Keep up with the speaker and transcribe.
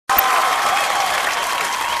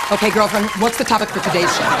Okay, girlfriend, what's the topic for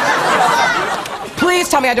today's show? Please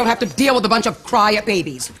tell me I don't have to deal with a bunch of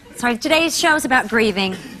cry-babies. Sorry, today's show is about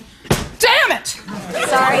grieving. Damn it!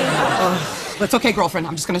 Sorry. It's okay, girlfriend.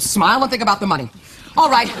 I'm just gonna smile and think about the money. All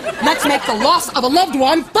right, let's make the loss of a loved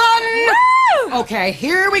one fun! Woo! Okay,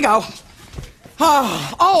 here we go.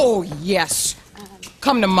 Oh, yes.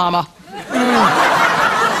 Come to mama.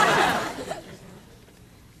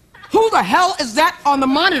 Who the hell is that on the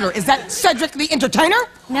monitor? Is that Cedric the Entertainer?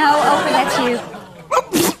 No, Oprah, that's you.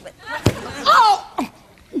 Oh!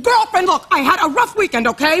 Girlfriend, look, I had a rough weekend,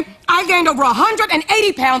 okay? I gained over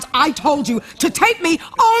 180 pounds. I told you to tape me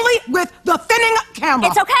only with the thinning camera.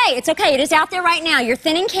 It's okay, it's okay. It is out there right now. Your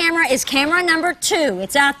thinning camera is camera number 2.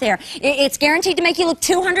 It's out there. It's guaranteed to make you look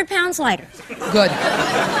 200 pounds lighter. Good.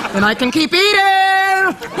 Then I can keep eating!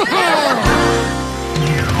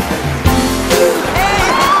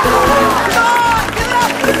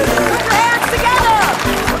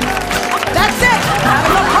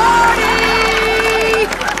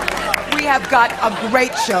 Have got a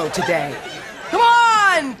great show today. Come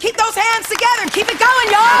on, keep those hands together and keep it going,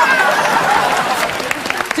 y'all.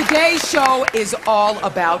 Today's show is all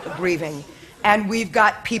about grieving, and we've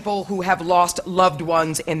got people who have lost loved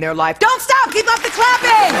ones in their life. Don't stop, keep up the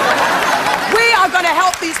clapping. We are going to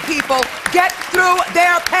help these people get through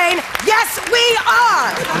their pain. Yes, we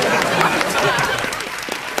are.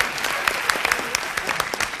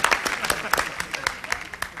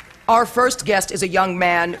 Our first guest is a young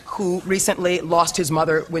man who recently lost his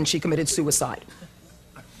mother when she committed suicide.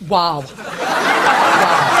 Wow. Wow.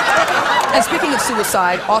 And speaking of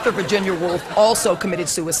suicide, author Virginia Woolf also committed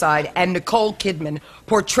suicide, and Nicole Kidman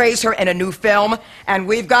portrays her in a new film. And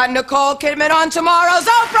we've got Nicole Kidman on tomorrow's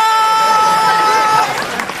Oprah!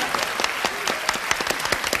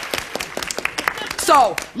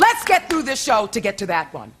 So, let's get through this show to get to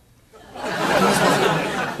that one.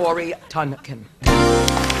 Corey Tunkin.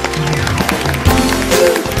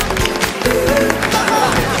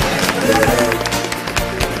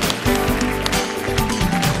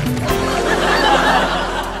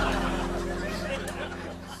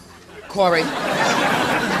 Corey,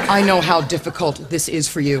 I know how difficult this is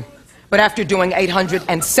for you, but after doing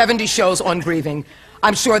 870 shows on grieving,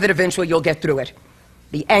 I'm sure that eventually you'll get through it.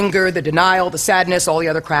 The anger, the denial, the sadness, all the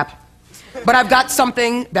other crap. But I've got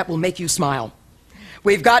something that will make you smile.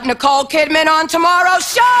 We've got Nicole Kidman on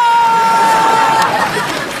tomorrow's show!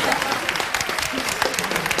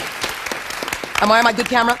 Am I on my good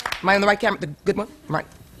camera? Am I on the right camera? The good one? Right.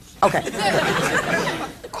 Okay.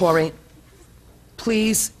 Corey,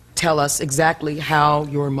 please tell us exactly how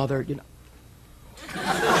your mother,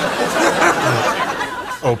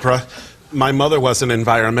 Oprah, my mother was an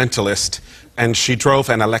environmentalist, and she drove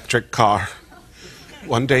an electric car.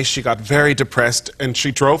 One day she got very depressed, and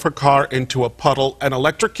she drove her car into a puddle and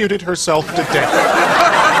electrocuted herself to death.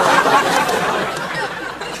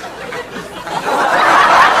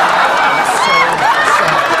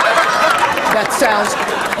 That sounds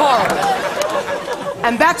horrible.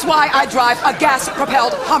 And that's why I drive a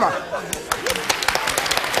gas-propelled Hummer.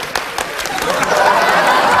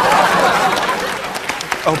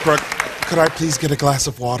 Oprah, could I please get a glass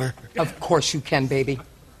of water? Of course you can, baby.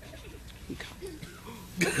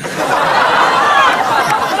 You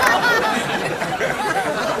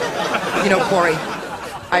know, Corey,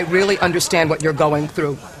 I really understand what you're going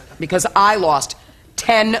through, because I lost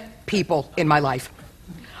 10 people in my life.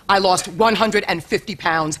 I lost 150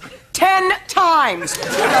 pounds 10 times.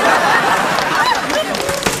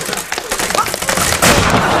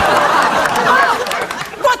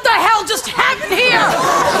 What the hell just happened here?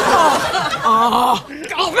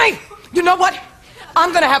 Oh, me! You know what?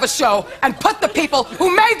 I'm gonna have a show and put the people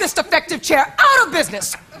who made this defective chair out of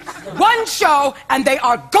business. One show and they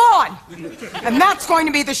are gone. And that's going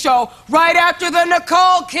to be the show right after the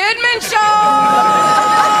Nicole Kidman show.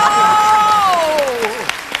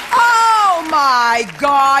 Oh my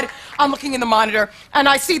God. I'm looking in the monitor and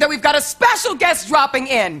I see that we've got a special guest dropping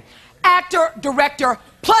in. Actor, director,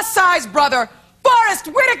 plus-size brother, Forrest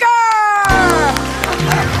Whitaker!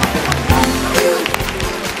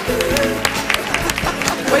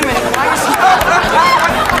 Wait a minute, why is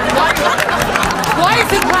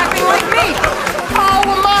he clapping like me? Oh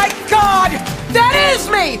my God, that is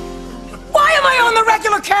me! Why am I on the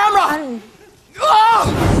regular camera? Oh,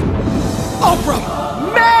 Oprah,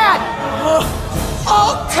 mad!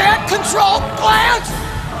 Oh, can't control glands,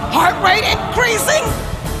 heart rate increasing,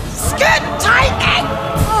 skin tightening,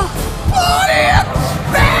 body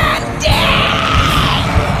expanding!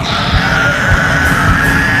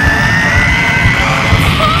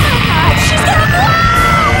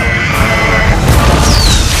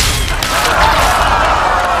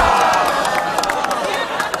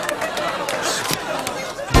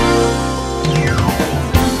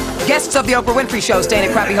 hosts of The Oprah Winfrey Show, stay in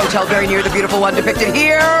a crappy hotel very near the beautiful one depicted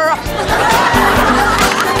here.